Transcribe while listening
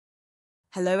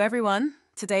Hello everyone.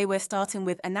 Today we're starting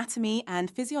with anatomy and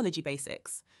physiology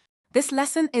basics. This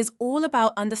lesson is all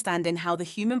about understanding how the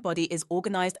human body is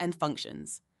organized and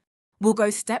functions. We'll go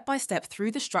step by step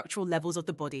through the structural levels of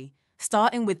the body,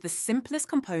 starting with the simplest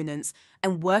components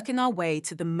and working our way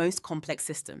to the most complex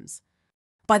systems.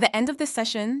 By the end of this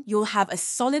session, you'll have a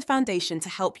solid foundation to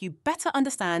help you better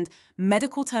understand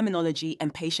medical terminology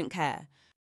and patient care.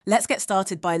 Let's get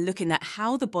started by looking at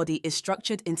how the body is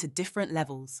structured into different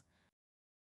levels.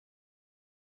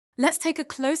 Let's take a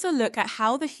closer look at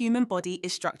how the human body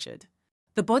is structured.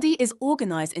 The body is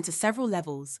organized into several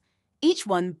levels, each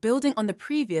one building on the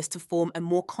previous to form a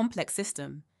more complex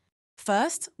system.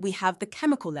 First, we have the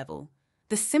chemical level,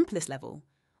 the simplest level,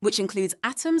 which includes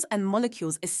atoms and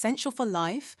molecules essential for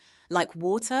life, like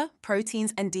water,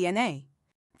 proteins, and DNA.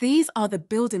 These are the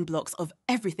building blocks of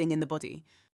everything in the body.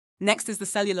 Next is the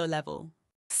cellular level.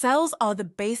 Cells are the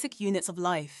basic units of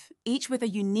life, each with a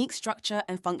unique structure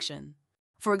and function.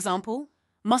 For example,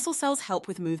 muscle cells help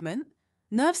with movement,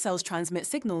 nerve cells transmit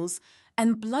signals,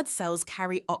 and blood cells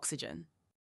carry oxygen.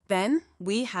 Then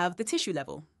we have the tissue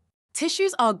level.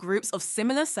 Tissues are groups of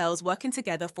similar cells working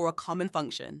together for a common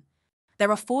function.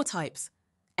 There are 4 types: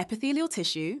 epithelial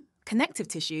tissue, connective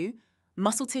tissue,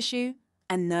 muscle tissue,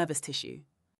 and nervous tissue.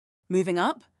 Moving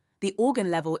up, the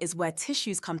organ level is where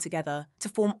tissues come together to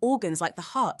form organs like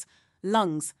the heart,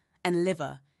 lungs, and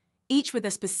liver, each with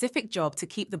a specific job to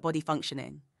keep the body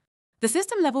functioning. The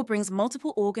system level brings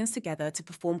multiple organs together to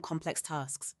perform complex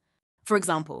tasks. For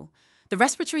example, the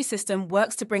respiratory system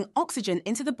works to bring oxygen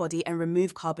into the body and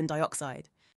remove carbon dioxide.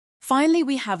 Finally,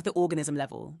 we have the organism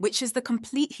level, which is the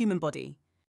complete human body.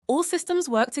 All systems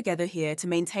work together here to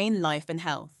maintain life and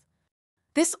health.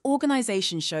 This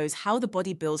organization shows how the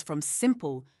body builds from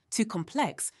simple to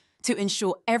complex to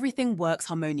ensure everything works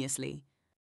harmoniously.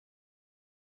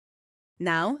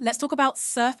 Now, let's talk about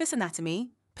surface anatomy,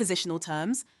 positional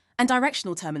terms, and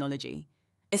directional terminology,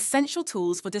 essential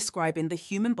tools for describing the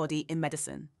human body in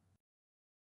medicine.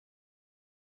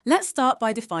 Let's start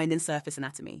by defining surface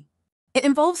anatomy. It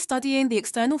involves studying the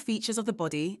external features of the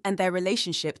body and their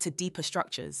relationship to deeper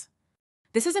structures.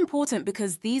 This is important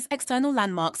because these external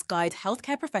landmarks guide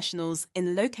healthcare professionals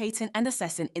in locating and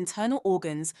assessing internal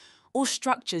organs or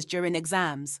structures during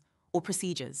exams or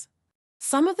procedures.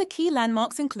 Some of the key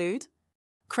landmarks include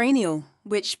cranial,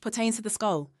 which pertains to the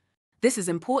skull. This is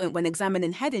important when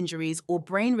examining head injuries or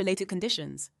brain-related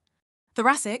conditions.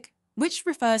 Thoracic, which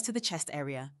refers to the chest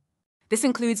area. This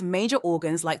includes major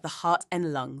organs like the heart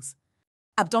and lungs.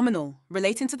 Abdominal,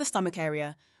 relating to the stomach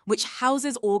area, which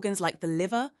houses organs like the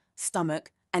liver,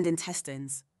 stomach, and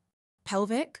intestines.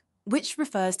 Pelvic, which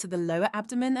refers to the lower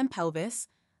abdomen and pelvis,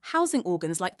 housing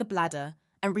organs like the bladder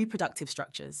and reproductive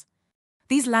structures.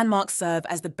 These landmarks serve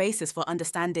as the basis for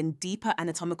understanding deeper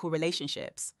anatomical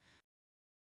relationships.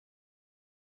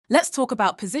 Let's talk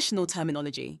about positional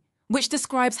terminology, which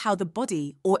describes how the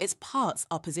body or its parts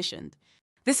are positioned.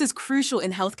 This is crucial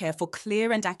in healthcare for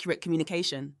clear and accurate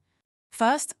communication.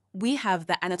 First, we have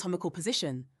the anatomical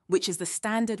position, which is the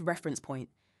standard reference point.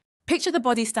 Picture the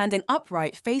body standing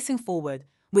upright, facing forward,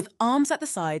 with arms at the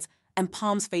sides and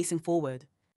palms facing forward.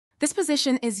 This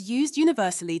position is used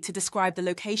universally to describe the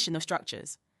location of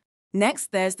structures.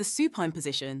 Next, there's the supine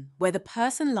position, where the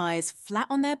person lies flat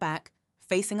on their back,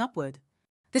 facing upward.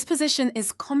 This position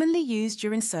is commonly used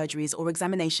during surgeries or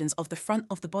examinations of the front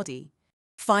of the body.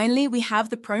 Finally, we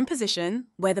have the prone position,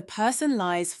 where the person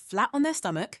lies flat on their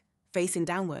stomach, facing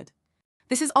downward.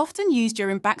 This is often used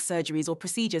during back surgeries or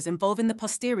procedures involving the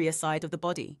posterior side of the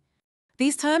body.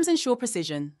 These terms ensure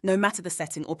precision, no matter the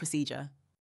setting or procedure.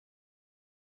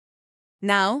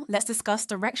 Now, let's discuss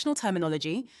directional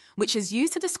terminology, which is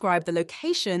used to describe the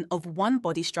location of one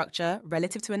body structure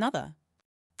relative to another.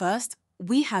 First,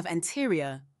 we have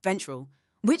anterior, ventral,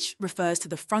 which refers to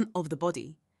the front of the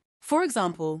body. For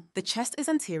example, the chest is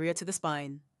anterior to the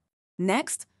spine.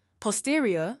 Next,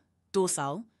 posterior,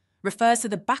 dorsal, refers to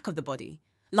the back of the body,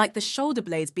 like the shoulder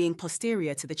blades being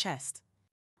posterior to the chest.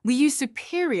 We use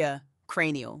superior,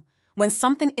 cranial, when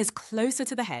something is closer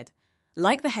to the head,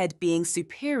 like the head being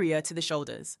superior to the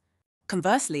shoulders.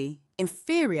 Conversely,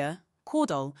 inferior,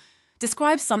 caudal,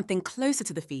 describes something closer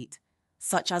to the feet,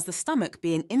 such as the stomach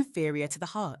being inferior to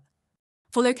the heart.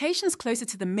 For locations closer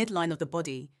to the midline of the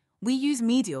body, we use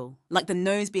medial, like the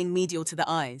nose being medial to the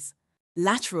eyes.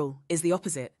 Lateral is the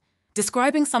opposite,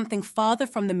 describing something farther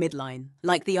from the midline,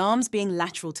 like the arms being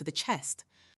lateral to the chest.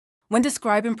 When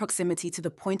describing proximity to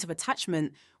the point of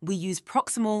attachment, we use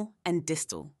proximal and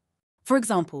distal. For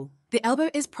example, the elbow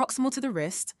is proximal to the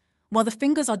wrist, while the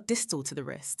fingers are distal to the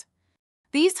wrist.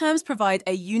 These terms provide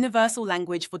a universal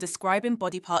language for describing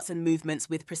body parts and movements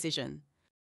with precision.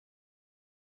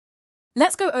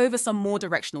 Let's go over some more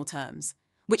directional terms,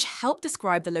 which help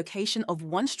describe the location of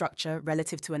one structure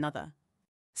relative to another.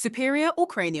 Superior or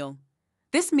cranial.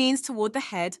 This means toward the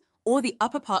head or the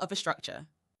upper part of a structure.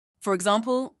 For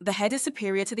example, the head is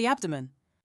superior to the abdomen.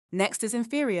 Next is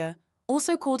inferior,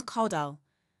 also called caudal.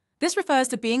 This refers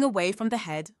to being away from the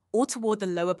head or toward the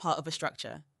lower part of a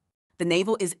structure. The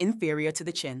navel is inferior to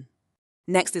the chin.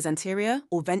 Next is anterior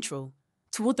or ventral,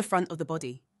 toward the front of the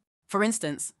body. For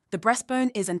instance, the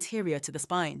breastbone is anterior to the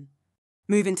spine.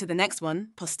 Moving to the next one,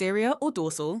 posterior or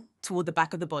dorsal, toward the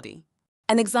back of the body.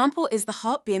 An example is the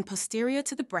heart being posterior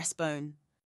to the breastbone.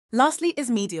 Lastly is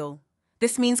medial.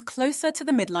 This means closer to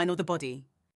the midline of the body.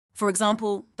 For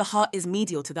example, the heart is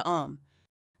medial to the arm.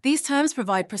 These terms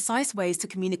provide precise ways to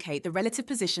communicate the relative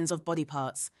positions of body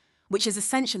parts, which is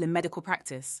essential in medical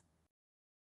practice.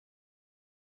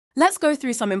 Let's go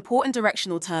through some important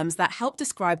directional terms that help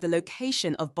describe the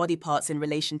location of body parts in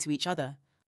relation to each other.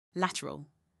 Lateral.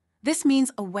 This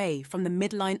means away from the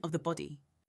midline of the body.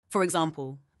 For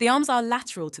example, the arms are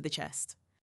lateral to the chest.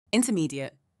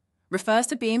 Intermediate refers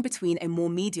to being between a more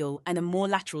medial and a more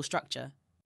lateral structure.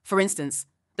 For instance,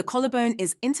 the collarbone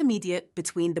is intermediate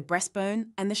between the breastbone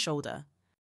and the shoulder.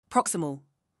 Proximal,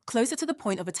 closer to the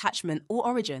point of attachment or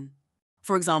origin.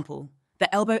 For example,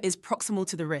 the elbow is proximal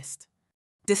to the wrist.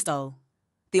 Distal,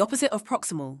 the opposite of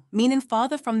proximal, meaning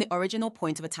farther from the original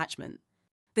point of attachment.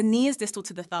 The knee is distal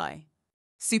to the thigh.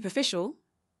 Superficial,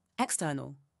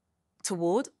 external,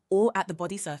 toward or at the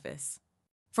body surface.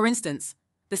 For instance,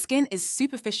 the skin is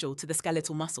superficial to the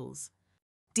skeletal muscles.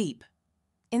 Deep,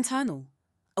 internal,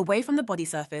 away from the body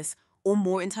surface or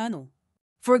more internal.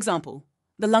 For example,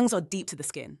 the lungs are deep to the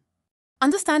skin.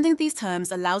 Understanding these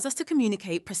terms allows us to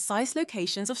communicate precise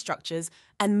locations of structures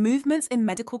and movements in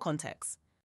medical contexts.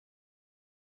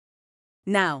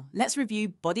 Now, let's review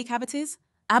body cavities,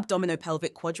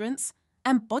 abdominopelvic quadrants,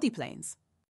 and body planes.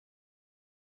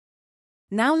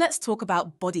 Now let's talk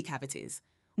about body cavities,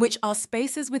 which are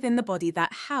spaces within the body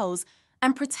that house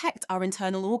and protect our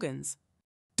internal organs.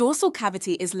 Dorsal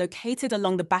cavity is located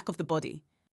along the back of the body.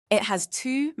 It has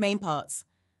two main parts: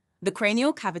 the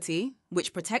cranial cavity,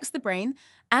 which protects the brain,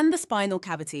 and the spinal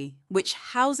cavity, which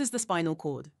houses the spinal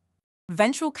cord.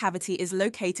 Ventral cavity is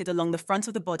located along the front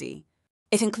of the body.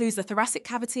 It includes the thoracic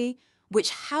cavity, which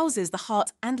houses the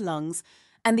heart and lungs,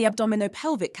 and the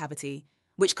abdominopelvic cavity,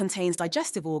 which contains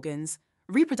digestive organs,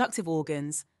 reproductive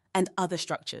organs, and other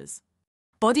structures.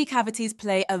 Body cavities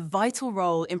play a vital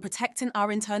role in protecting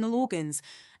our internal organs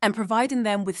and providing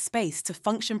them with space to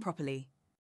function properly.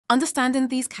 Understanding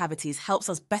these cavities helps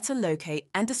us better locate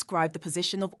and describe the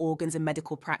position of organs in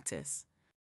medical practice.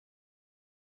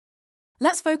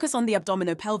 Let's focus on the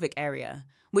abdominopelvic area,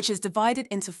 which is divided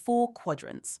into 4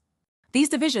 quadrants. These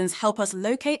divisions help us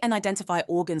locate and identify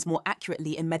organs more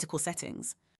accurately in medical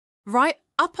settings. Right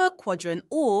upper quadrant,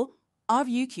 or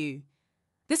RUQ.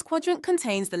 This quadrant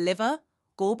contains the liver,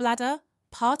 gallbladder,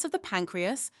 part of the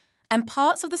pancreas, and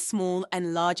parts of the small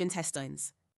and large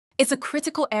intestines. It's a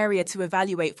critical area to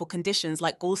evaluate for conditions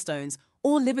like gallstones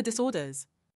or liver disorders.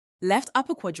 Left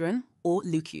upper quadrant, or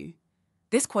LUQ.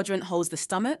 This quadrant holds the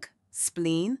stomach,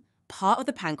 spleen, part of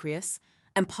the pancreas,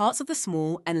 and parts of the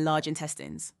small and large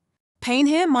intestines. Pain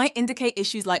here might indicate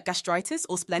issues like gastritis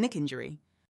or splenic injury.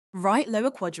 Right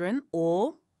lower quadrant,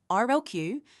 or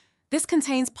RLQ, this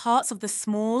contains parts of the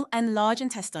small and large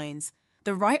intestines,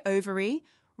 the right ovary,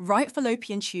 right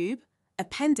fallopian tube,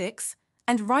 appendix,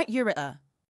 and right ureter.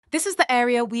 This is the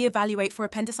area we evaluate for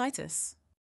appendicitis.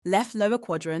 Left lower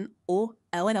quadrant, or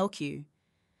L and LQ.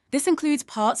 This includes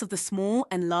parts of the small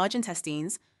and large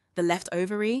intestines, the left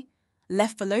ovary,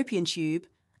 left fallopian tube,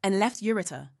 and left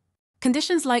ureter.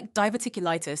 Conditions like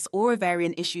diverticulitis or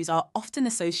ovarian issues are often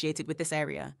associated with this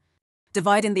area.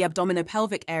 Dividing the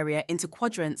abdominopelvic area into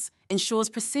quadrants ensures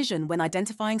precision when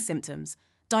identifying symptoms,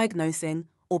 diagnosing,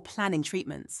 or planning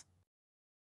treatments.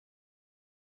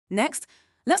 Next,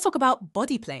 let's talk about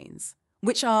body planes,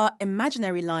 which are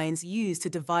imaginary lines used to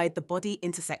divide the body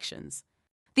into sections.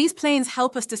 These planes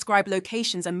help us describe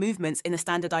locations and movements in a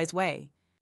standardized way.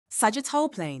 Sagittal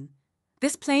plane.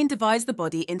 This plane divides the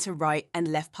body into right and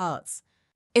left parts.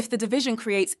 If the division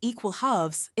creates equal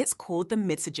halves, it's called the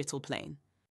mid-sagittal plane.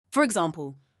 For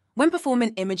example, when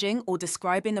performing imaging or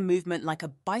describing a movement like a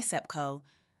bicep curl,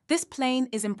 this plane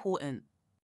is important.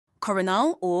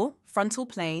 Coronal, or frontal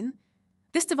plane.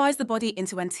 This divides the body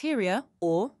into anterior,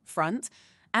 or front,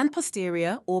 and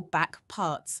posterior, or back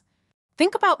parts.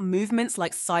 Think about movements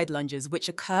like side lunges, which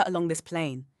occur along this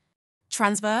plane.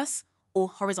 Transverse, or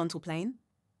horizontal plane.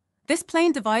 This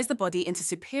plane divides the body into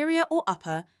superior or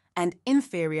upper and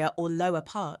inferior or lower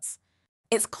parts.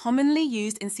 It's commonly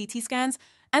used in CT scans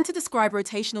and to describe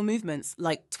rotational movements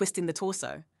like twisting the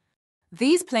torso.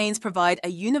 These planes provide a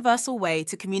universal way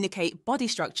to communicate body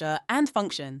structure and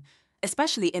function,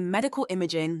 especially in medical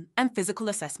imaging and physical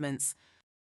assessments.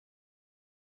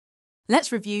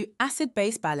 Let's review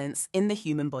acid-base balance in the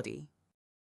human body.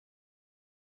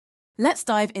 Let's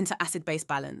dive into acid-base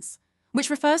balance, which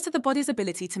refers to the body's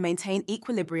ability to maintain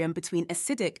equilibrium between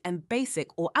acidic and basic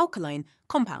or alkaline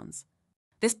compounds.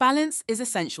 This balance is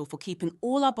essential for keeping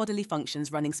all our bodily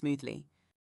functions running smoothly.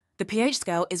 The pH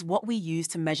scale is what we use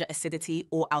to measure acidity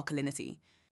or alkalinity.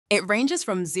 It ranges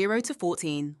from 0 to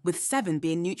 14, with 7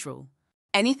 being neutral.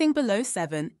 Anything below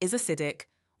 7 is acidic,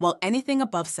 while anything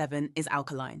above 7 is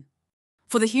alkaline.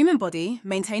 For the human body,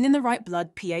 maintaining the right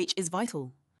blood pH is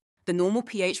vital. The normal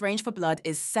pH range for blood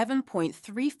is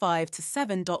 7.35 to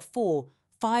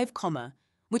 7.45,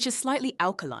 which is slightly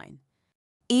alkaline.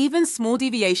 Even small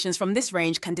deviations from this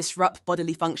range can disrupt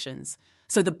bodily functions,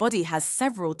 so the body has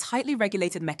several tightly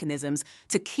regulated mechanisms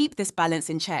to keep this balance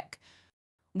in check.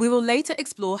 We will later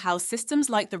explore how systems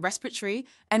like the respiratory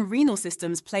and renal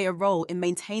systems play a role in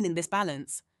maintaining this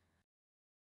balance.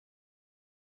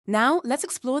 Now, let's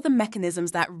explore the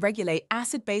mechanisms that regulate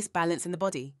acid-base balance in the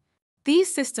body.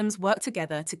 These systems work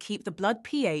together to keep the blood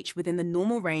pH within the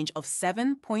normal range of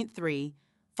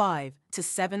 7.35 to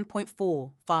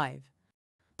 7.45.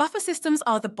 Buffer systems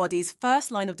are the body's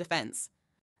first line of defense.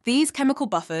 These chemical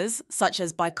buffers, such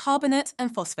as bicarbonate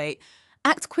and phosphate,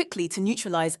 act quickly to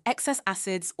neutralize excess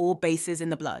acids or bases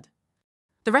in the blood.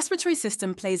 The respiratory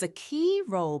system plays a key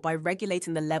role by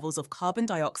regulating the levels of carbon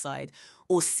dioxide,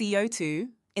 or CO2,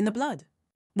 in the blood.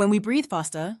 When we breathe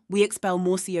faster, we expel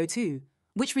more CO2,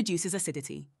 which reduces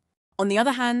acidity. On the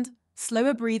other hand,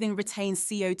 slower breathing retains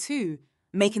CO2,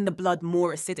 making the blood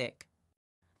more acidic.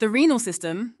 The renal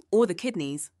system, or the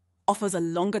kidneys, offers a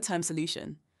longer-term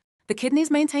solution. The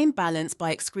kidneys maintain balance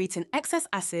by excreting excess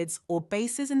acids or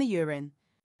bases in the urine.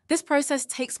 This process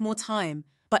takes more time,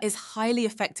 but is highly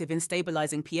effective in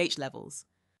stabilizing pH levels.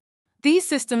 These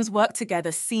systems work together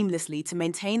seamlessly to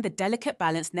maintain the delicate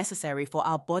balance necessary for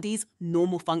our body's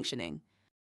normal functioning.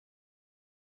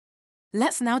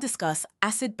 Let's now discuss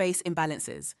acid-base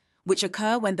imbalances, which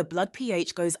occur when the blood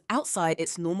pH goes outside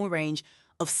its normal range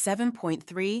of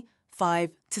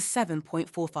 7.35 to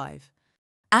 7.45.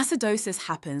 Acidosis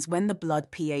happens when the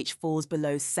blood pH falls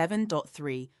below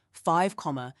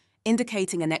 7.35,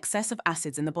 indicating an excess of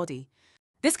acids in the body.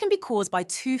 This can be caused by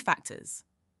two factors: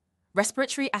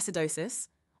 respiratory acidosis,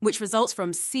 which results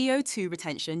from CO2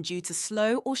 retention due to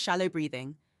slow or shallow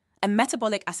breathing, and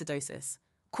metabolic acidosis,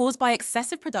 caused by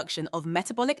excessive production of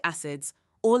metabolic acids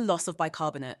or loss of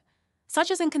bicarbonate,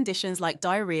 such as in conditions like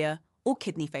diarrhea or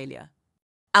kidney failure.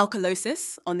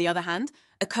 Alkalosis, on the other hand,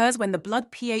 occurs when the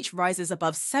blood pH rises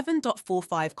above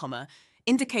 7.45,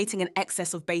 indicating an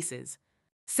excess of bases.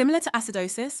 Similar to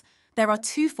acidosis, there are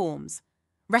two forms: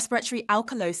 respiratory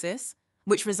alkalosis,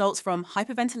 which results from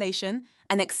hyperventilation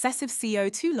and excessive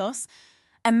CO2 loss,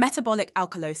 and metabolic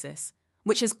alkalosis,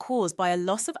 which is caused by a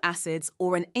loss of acids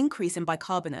or an increase in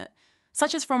bicarbonate,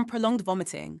 such as from prolonged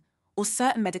vomiting or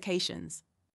certain medications.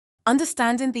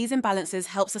 Understanding these imbalances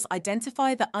helps us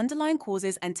identify the underlying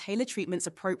causes and tailor treatments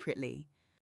appropriately.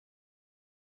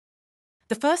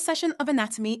 The first session of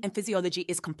Anatomy and Physiology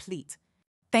is complete.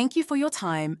 Thank you for your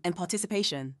time and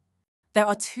participation. There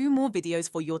are 2 more videos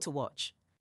for you to watch.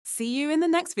 See you in the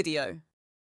next video.